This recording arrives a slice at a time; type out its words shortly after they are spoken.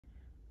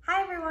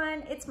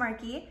everyone, it's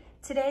Marky.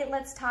 Today,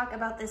 let's talk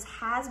about this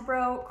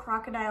Hasbro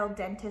Crocodile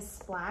Dentist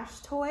Splash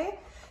toy.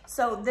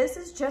 So this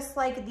is just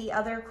like the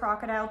other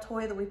crocodile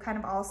toy that we've kind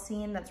of all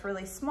seen that's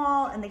really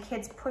small and the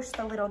kids push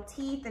the little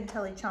teeth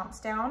until he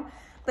chomps down.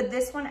 But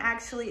this one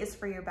actually is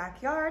for your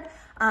backyard.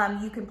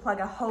 You can plug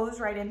a hose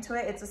right into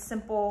it. It's a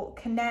simple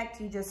connect.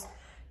 You just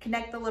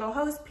connect the little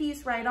hose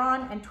piece right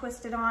on and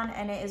twist it on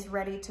and it is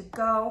ready to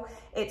go.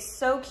 It's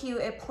so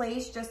cute. It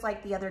plays just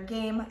like the other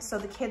game. So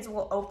the kids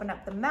will open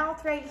up the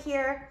mouth right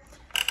here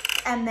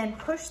and then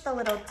push the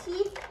little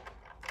teeth.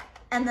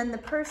 And then the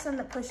person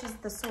that pushes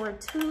the sore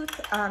tooth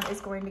is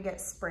going to get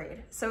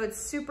sprayed. So it's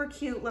super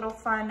cute, little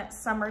fun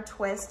summer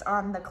twist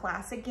on the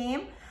classic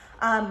game.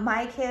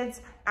 My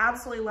kids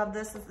absolutely love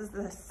this. This is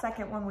the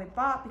second one we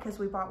bought because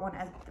we bought one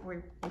as we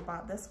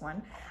bought this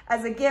one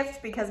as a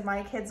gift because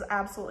my kids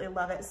absolutely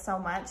love it so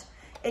much.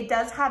 It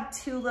does have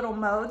two little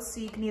modes, so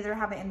you can either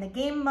have it in the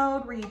game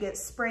mode where you get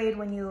sprayed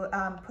when you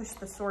push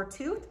the sore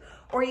tooth,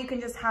 or you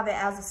can just have it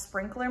as a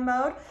sprinkler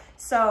mode.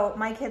 So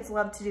my kids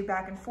love to do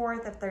back and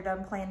forth. If they're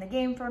done playing the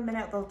game for a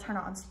minute, they'll turn it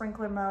on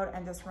sprinkler mode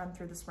and just run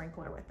through the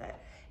sprinkler with it.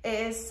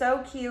 It is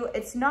so cute.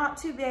 It's not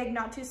too big,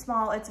 not too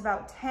small. It's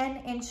about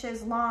 10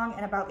 inches long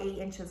and about 8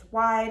 inches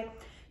wide.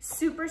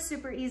 Super,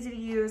 super easy to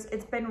use.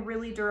 It's been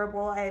really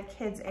durable. I have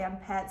kids and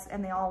pets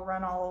and they all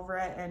run all over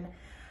it and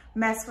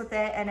mess with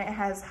it, and it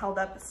has held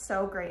up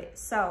so great.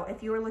 So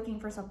if you were looking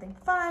for something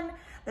fun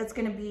that's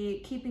gonna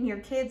be keeping your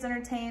kids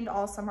entertained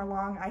all summer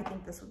long, I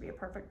think this would be a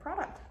perfect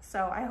product.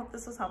 So I hope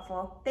this was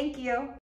helpful. Thank you.